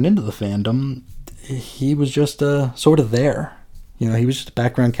started coming into the fandom, he was just sort of there. He was just a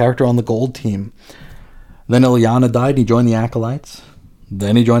background character on the Gold team. Then Illyana died, and he joined the Acolytes.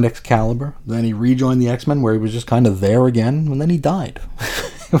 Then he joined Excalibur. Then he rejoined the X-Men, where he was just kind of there again, and then he died.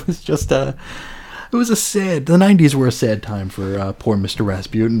 It was just the 90s were a sad time for poor Mr.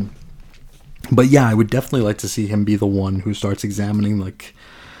 Rasputin. But yeah, I would definitely like to see him be the one who starts examining,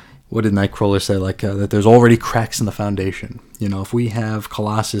 what did Nightcrawler say, that there's already cracks in the foundation. If we have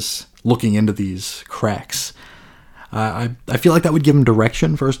Colossus looking into these cracks, I feel like that would give him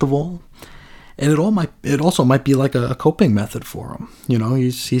direction, first of all. And it also might be like a coping method for him.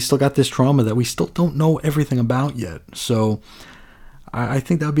 He's still got this trauma that we still don't know everything about yet. So I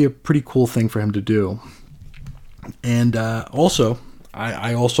think that would be a pretty cool thing for him to do. And also,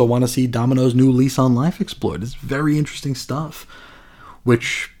 I also want to see Domino's new lease on life explored. It's very interesting stuff,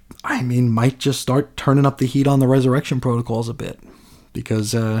 which, might just start turning up the heat on the resurrection protocols a bit.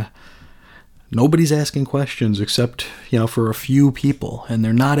 Because nobody's asking questions except, for a few people. And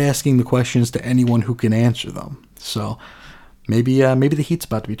they're not asking the questions to anyone who can answer them. So maybe the heat's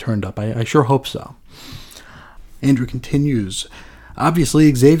about to be turned up. I sure hope so. Andrew continues,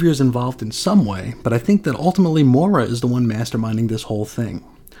 obviously Xavier's involved in some way, but I think that ultimately Moira is the one masterminding this whole thing.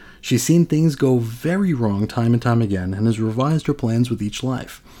 She's seen things go very wrong time and time again, and has revised her plans with each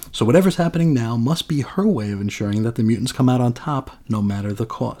life. So whatever's happening now must be her way of ensuring that the mutants come out on top, no matter the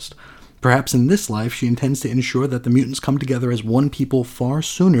cost. Perhaps in this life she intends to ensure that the mutants come together as one people far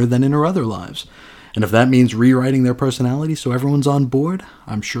sooner than in her other lives. And if that means rewriting their personality so everyone's on board,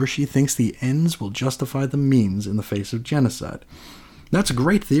 I'm sure she thinks the ends will justify the means in the face of genocide. That's a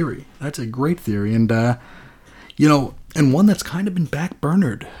great theory. And, and one that's kind of been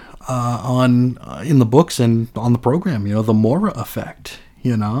backburnered in the books and on the program, the Moira effect,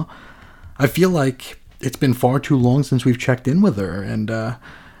 I feel like it's been far too long since we've checked in with her, and I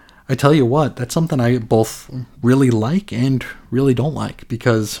tell you what, that's something I both really like and really don't like,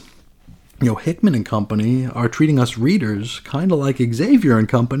 because, Hickman and company are treating us readers kind of like Xavier and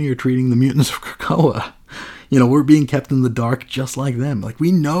company are treating the mutants of Krakoa. We're being kept in the dark just like them.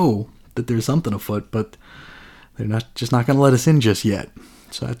 We know that there's something afoot, but they're not going to let us in just yet.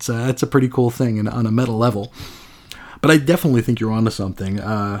 So that's a pretty cool thing and on a meta level. But I definitely think you're onto something.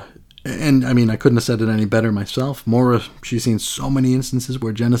 And I couldn't have said it any better myself. Moira, she's seen so many instances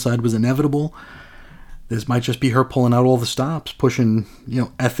where genocide was inevitable. This might just be her pulling out all the stops, pushing,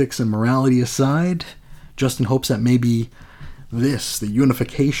 ethics and morality aside, just in hopes that maybe the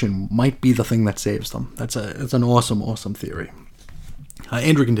unification, might be the thing that saves them. That's an awesome, awesome theory.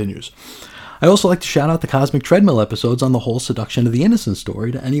 Andrew continues. I also like to shout out the Cosmic Treadmill episodes on the whole Seduction of the Innocent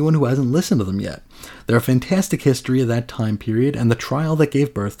story to anyone who hasn't listened to them yet. They're a fantastic history of that time period and the trial that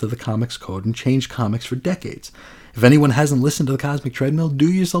gave birth to the Comics Code and changed comics for decades. If anyone hasn't listened to the Cosmic Treadmill,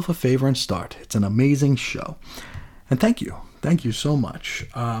 do yourself a favor and start. It's an amazing show. And thank you so much.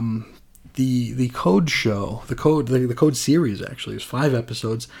 The Code show, the Code series actually is 5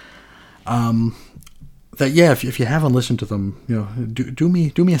 episodes. If you haven't listened to them, do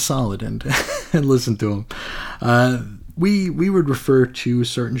me a solid and and listen to them. We would refer to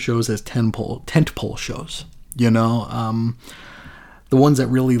certain shows as tentpole shows. The ones that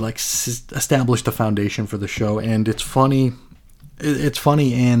really establish the foundation for the show, and it's funny. It's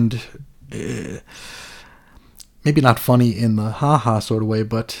funny and maybe not funny in the ha-ha sort of way,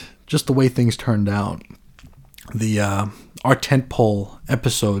 but just the way things turned out. Our tentpole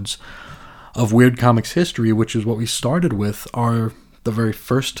episodes of Weird Comics history, which is what we started with, are the very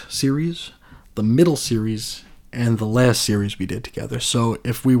first series, the middle series, and the last series we did together. So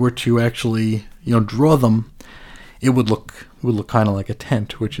if we were to actually, draw them, it would look kind of like a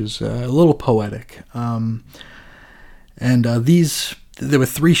tent, which is a little poetic. There were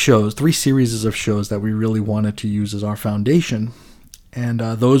three series of shows that we really wanted to use as our foundation, and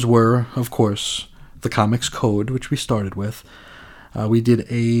those were, of course, the Comics Code, which we started with. We did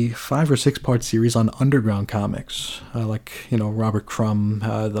a 5 or 6 part series on underground comics, Robert Crumb,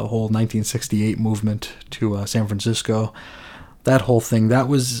 the whole 1968 movement to San Francisco, that whole thing. That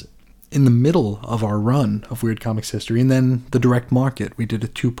was in the middle of our run of Weird Comics history. And then the direct market. We did a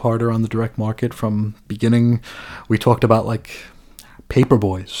 2-parter on the direct market from beginning. We talked about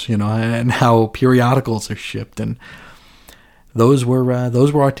Paperboys, and how periodicals are shipped, and those were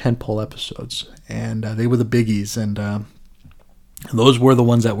our tentpole episodes, and they were the biggies, and those were the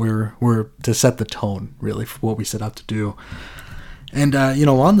ones that were to set the tone, really, for what we set out to do. And,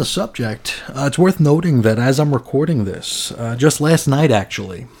 on the subject, it's worth noting that as I'm recording this, just last night,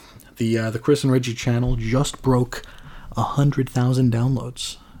 actually, the Chris and Reggie channel just broke 100,000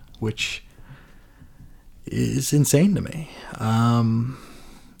 downloads, which is insane to me. And,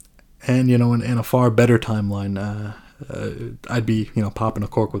 in a far better timeline, I'd be, popping a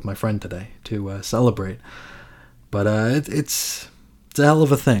cork with my friend today to celebrate. But it's a hell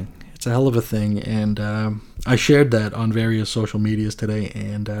of a thing. It's a hell of a thing, and I shared that on various social medias today,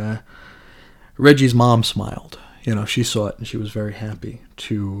 and Reggie's mom smiled. She saw it, and she was very happy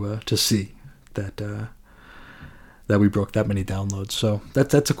to see that we broke that many downloads. So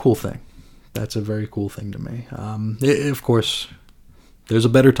that's a cool thing. That's a very cool thing to me. Of course, there's a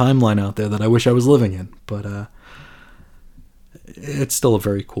better timeline out there that I wish I was living in, but it's still a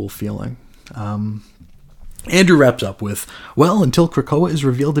very cool feeling. Andrew wraps up with, well, until Krakoa is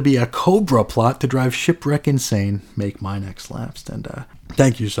revealed to be a Cobra plot to drive Shipwreck insane, make mine X-Lapsed. And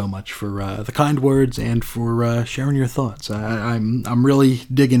thank you so much for the kind words and for sharing your thoughts. I'm really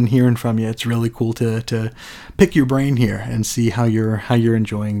digging hearing from you. It's really cool to pick your brain here and see how you're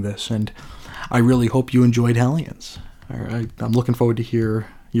enjoying this. And I really hope you enjoyed Hellions. I'm looking forward to hear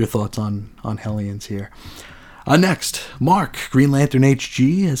your thoughts on Hellions here. Next, Mark, Green Lantern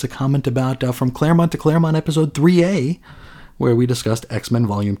HG, has a comment about From Claremont to Claremont episode 3A, where we discussed X-Men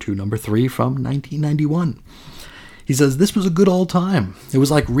Volume 2, Number 3 from 1991. He says, this was a good old time. It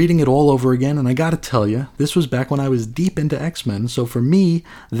was like reading it all over again, and I gotta tell you, this was back when I was deep into X-Men, so for me,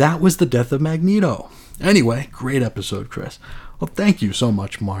 that was the death of Magneto. Anyway, great episode, Chris. Well, thank you so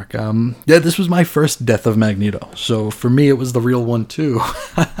much, Mark. This was my first death of Magneto, so for me, it was the real one, too.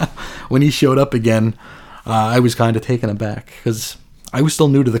 When he showed up again, I was kind of taken aback, because I was still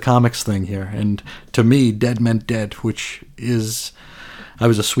new to the comics thing here, and to me, dead meant dead, which is, I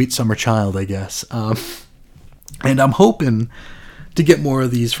was a sweet summer child, I guess. And I'm hoping to get more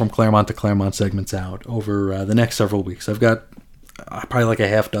of these From Claremont to Claremont segments out over the next several weeks. I've got probably like a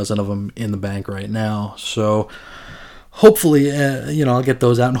half dozen of them in the bank right now, so hopefully, I'll get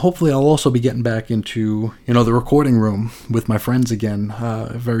those out, and hopefully I'll also be getting back into, the recording room with my friends again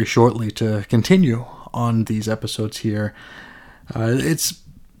very shortly to continue on these episodes here. It's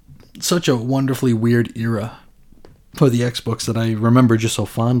such a wonderfully weird era for the X-Books that I remember just so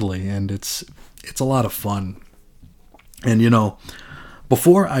fondly, and it's a lot of fun. And,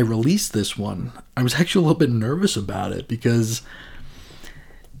 before I released this one, I was actually a little bit nervous about it, because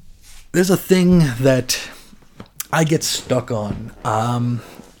there's a thing that I get stuck on.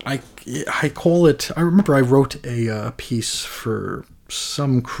 I call it, I remember I wrote a piece for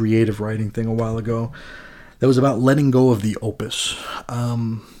some creative writing thing a while ago that was about letting go of the opus.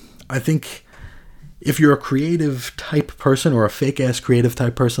 I think if you're a creative type person or a fake-ass creative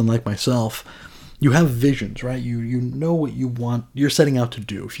type person like myself, you have visions, right? You know what you want, you're setting out to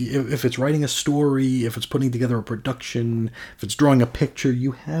do. If it's writing a story, if it's putting together a production, if it's drawing a picture,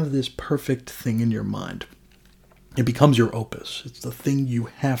 you have this perfect thing in your mind. It becomes your opus. It's the thing you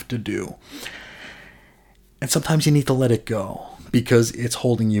have to do. And sometimes you need to let it go, because it's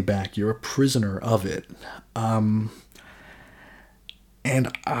holding you back. You're a prisoner of it. And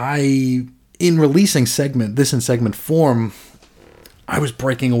in releasing this in segment form, I was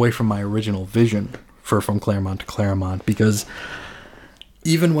breaking away from my original vision for From Claremont to Claremont, because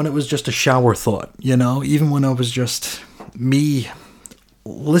even when it was just a shower thought, even when it was just me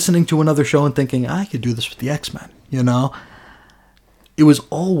listening to another show and thinking, I could do this with the X-Men, it was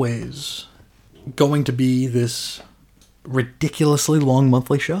always going to be this ridiculously long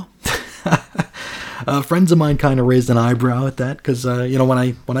monthly show. Friends of mine kind of raised an eyebrow at that, because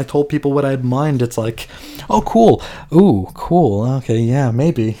when I told people what I had in mind, it's like, oh, cool, ooh, cool, okay, yeah,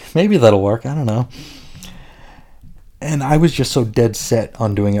 maybe that'll work, I don't know. And I was just so dead set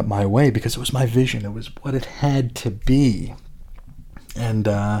on doing it my way because it was my vision. It was what it had to be. And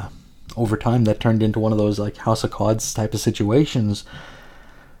over time, that turned into one of those like House of Cards type of situations.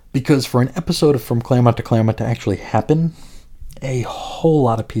 Because for an episode of From Claremont to Claremont to actually happen, a whole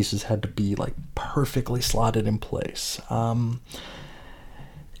lot of pieces had to be like perfectly slotted in place.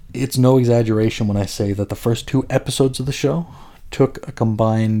 It's no exaggeration when I say that the first 2 episodes of the show took a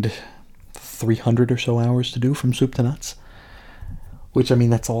combined 300 or so hours to do from soup to nuts. Which, I mean,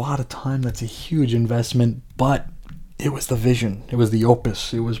 that's a lot of time. That's a huge investment. But it was the vision. It was the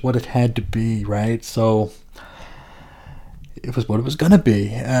opus. It was what it had to be, right? So it was what it was going to be.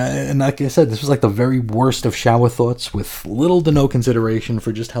 And like I said, this was like the very worst of shower thoughts with little to no consideration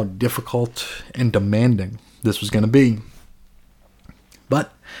for just how difficult and demanding this was going to be.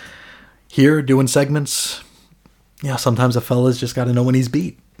 But here, doing segments, yeah, sometimes a fella's just got to know when he's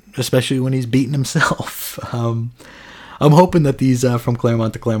beat, especially when he's beaten himself. I'm hoping that these From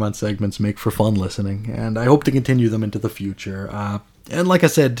Claremont to Claremont segments make for fun listening, and I hope to continue them into the future. And like I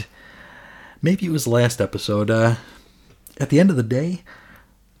said, maybe it was last episode, at the end of the day,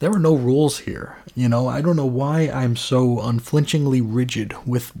 there were no rules here. You know, I don't know why I'm so unflinchingly rigid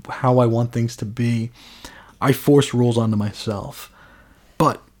with how I want things to be. I force rules onto myself.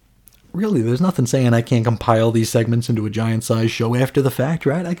 But really, there's nothing saying I can't compile these segments into a giant-sized show after the fact,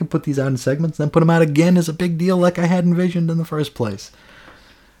 right? I can put these out in segments, then put them out again as a big deal like I had envisioned in the first place.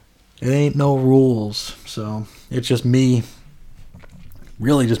 It ain't no rules, so it's just me,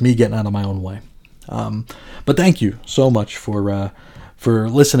 really just me getting out of my own way. But thank you so much for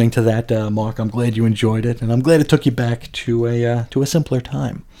listening to that, Mark. I'm glad you enjoyed it, and I'm glad it took you back to a simpler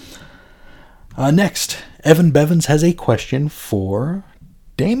time. Next, Evan Bevins has a question for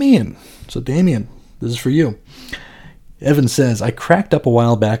Damien. So Damien, this is for you. Evan says, I cracked up a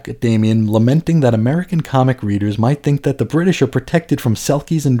while back at Damien lamenting that American comic readers might think that the British are protected from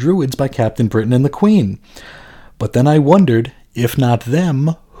Selkies and Druids by Captain Britain and the Queen. But then I wondered, if not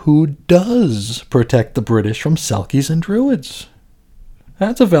them, who does protect the British from Selkies and Druids?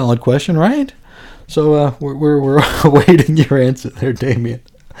 That's a valid question, right? So we're awaiting your answer there, Damien.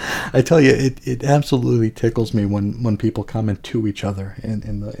 I tell you, it absolutely tickles me when people comment to each other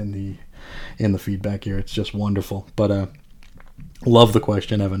in the feedback here. It's just wonderful. But love the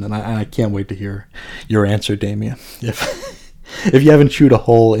question, Evan, and I can't wait to hear your answer, Damien. If you haven't chewed a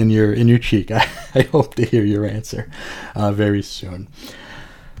hole in your cheek, I hope to hear your answer very soon.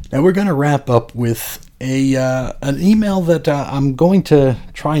 Now we're going to wrap up with an email that I'm going to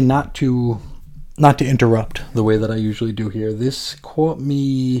try not to interrupt the way that I usually do here. This caught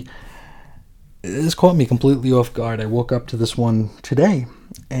me completely off guard. I woke up to this one today,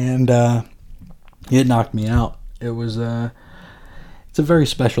 and it knocked me out. It's a very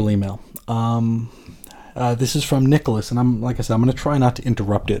special email. This is from Nicholas, and I'm going to try not to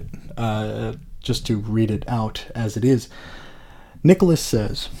interrupt it, just to read it out as it is. Nicholas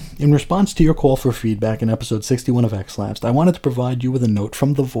says, in response to your call for feedback in episode 61 of X-Lapsed, I wanted to provide you with a note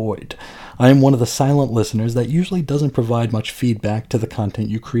from the void. I am one of the silent listeners that usually doesn't provide much feedback to the content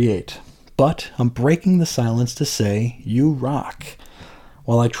you create. But I'm breaking the silence to say, you rock.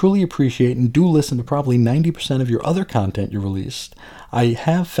 While I truly appreciate and do listen to probably 90% of your other content you released, I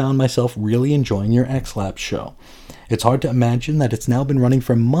have found myself really enjoying your X-Lapsed show. It's hard to imagine that it's now been running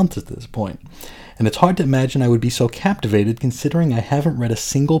for months at this point. And it's hard to imagine I would be so captivated considering I haven't read a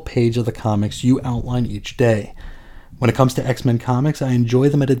single page of the comics you outline each day. When it comes to X-Men comics, I enjoy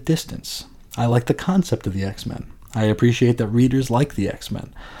them at a distance. I like the concept of the X-Men. I appreciate that readers like the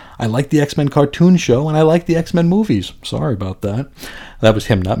X-Men. I like the X-Men cartoon show, and I like the X-Men movies. Sorry about that. That was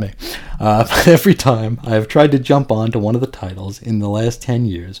him, not me. But every time I have tried to jump onto one of the titles in the last 10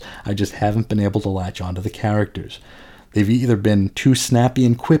 years, I just haven't been able to latch onto the characters. They've either been too snappy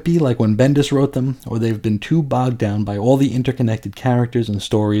and quippy, like when Bendis wrote them, or they've been too bogged down by all the interconnected characters and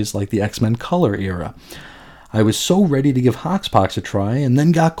stories like the X-Men Color era. I was so ready to give Hoxpox a try, and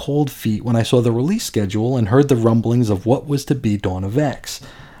then got cold feet when I saw the release schedule and heard the rumblings of what was to be Dawn of X.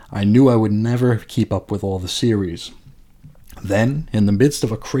 I knew I would never keep up with all the series. Then, in the midst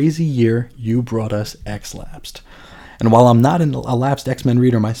of a crazy year, you brought us X-Lapsed. And while I'm not a lapsed X-Men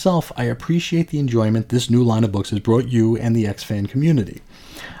reader myself, I appreciate the enjoyment this new line of books has brought you and the X-Fan community.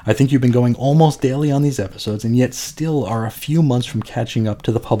 I think you've been going almost daily on these episodes, and yet still are a few months from catching up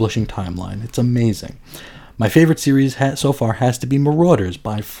to the publishing timeline. It's amazing. My favorite series so far has to be Marauders,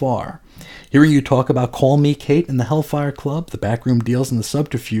 by far. Hearing you talk about Call Me Kate and the Hellfire Club, the backroom deals and the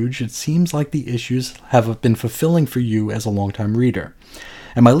subterfuge, it seems like the issues have been fulfilling for you as a longtime reader.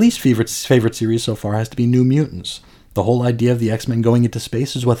 And my least favorite series so far has to be New Mutants. The whole idea of the X-Men going into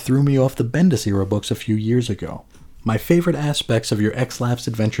space is what threw me off the Bendis era books a few years ago. My favorite aspects of your X-Lapsed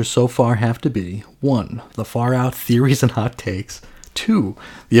adventure so far have to be 1. The far-out theories and hot takes. 2.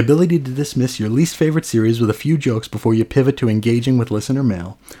 The ability to dismiss your least favorite series with a few jokes before you pivot to engaging with listener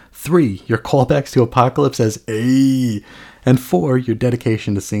mail. 3. Your callbacks to Apocalypse as A. And 4. Your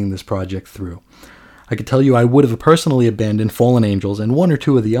dedication to seeing this project through. I could tell you I would have personally abandoned Fallen Angels and 1 or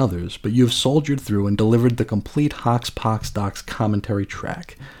 2 of the others, but you have soldiered through and delivered the complete Hox Pox Docs commentary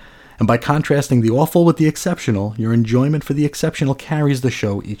track. And by contrasting the awful with the exceptional, your enjoyment for the exceptional carries the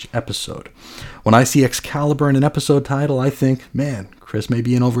show each episode. When I see Excalibur in an episode title, I think, man, Chris may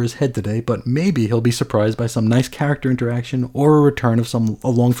be in over his head today, but maybe he'll be surprised by some nice character interaction or a return of a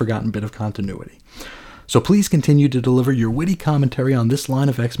long-forgotten bit of continuity. So please continue to deliver your witty commentary on this line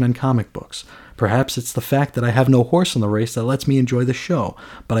of X-Men comic books. Perhaps it's the fact that I have no horse in the race that lets me enjoy the show,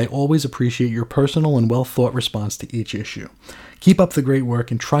 but I always appreciate your personal and well-thought response to each issue. Keep up the great work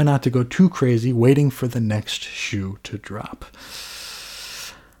and try not to go too crazy waiting for the next shoe to drop.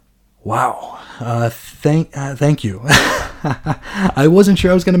 Wow. Thank you. I wasn't sure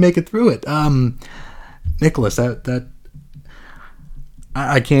I was going to make it through it. Nicholas, that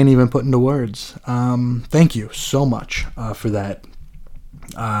I can't even put into words. Thank you so much for that.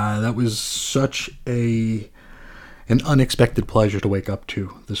 That was such an unexpected pleasure to wake up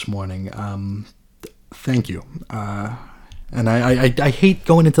to this morning. Thank you. And I hate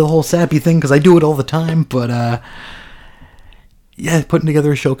going into the whole sappy thing because I do it all the time, but yeah, putting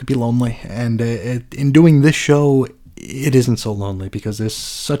together a show could be lonely. And in doing this show, it isn't so lonely because there's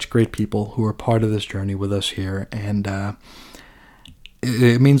such great people who are part of this journey with us here, and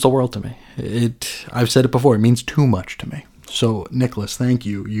it means the world to me. I've said it before, it means too much to me. So, Nicholas, thank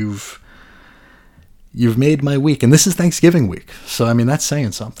you. You've made my week, and this is Thanksgiving week, so I mean that's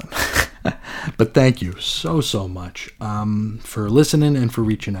saying something. But thank you so much for listening and for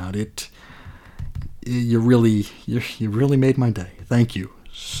reaching out. You really made my day. Thank you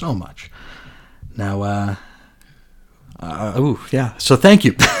so much. Now, so thank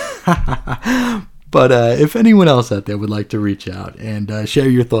you. But if anyone else out there would like to reach out and share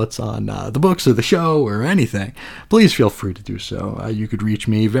your thoughts on the books or the show or anything, please feel free to do so. You could reach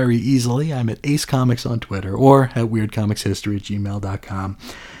me very easily. I'm at Ace Comics on Twitter or at weirdcomicshistory@gmail.com.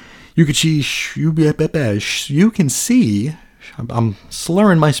 You can see, I'm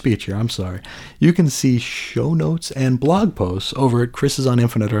slurring my speech here, I'm sorry. You can see show notes and blog posts over at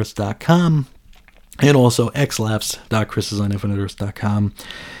chrisisoninfiniteearths.com and also xlapsed.chrisisoninfiniteearths.com.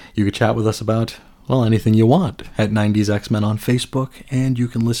 You can chat with us about, well, anything you want at 90s X-Men on Facebook, and you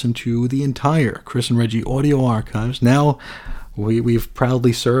can listen to the entire Chris and Reggie audio archives. Now, we've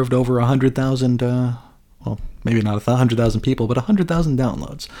proudly served over 100,000, well, maybe not 100,000 people, but 100,000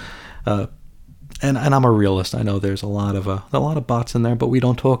 downloads. And I'm a realist. I know there's a lot of bots in there, but we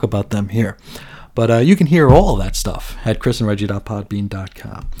don't talk about them here. But you can hear all that stuff at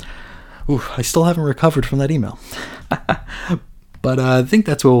chrisandreggie.podbean.com. Ooh, I still haven't recovered from that email. But I think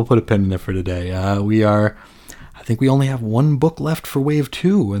that's where we'll put a pin in it for today. I think we only have one book left for Wave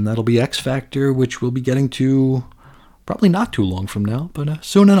 2, and that'll be X Factor, which we'll be getting to probably not too long from now, but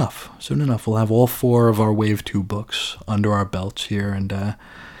soon enough. Soon enough, we'll have all 4 of our Wave 2 books under our belts here, and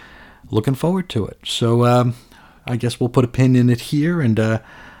looking forward to it. So I guess we'll put a pin in it here, and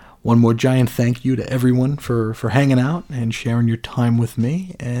one more giant thank you to everyone for hanging out and sharing your time with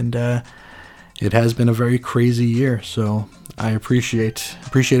me, and it has been a very crazy year, so I appreciate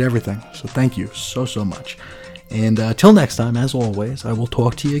everything. So thank you so much. And till next time, as always, I will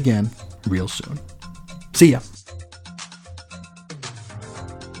talk to you again real soon. See ya.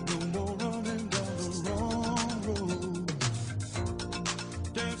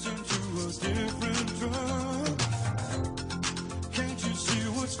 Dancing to a different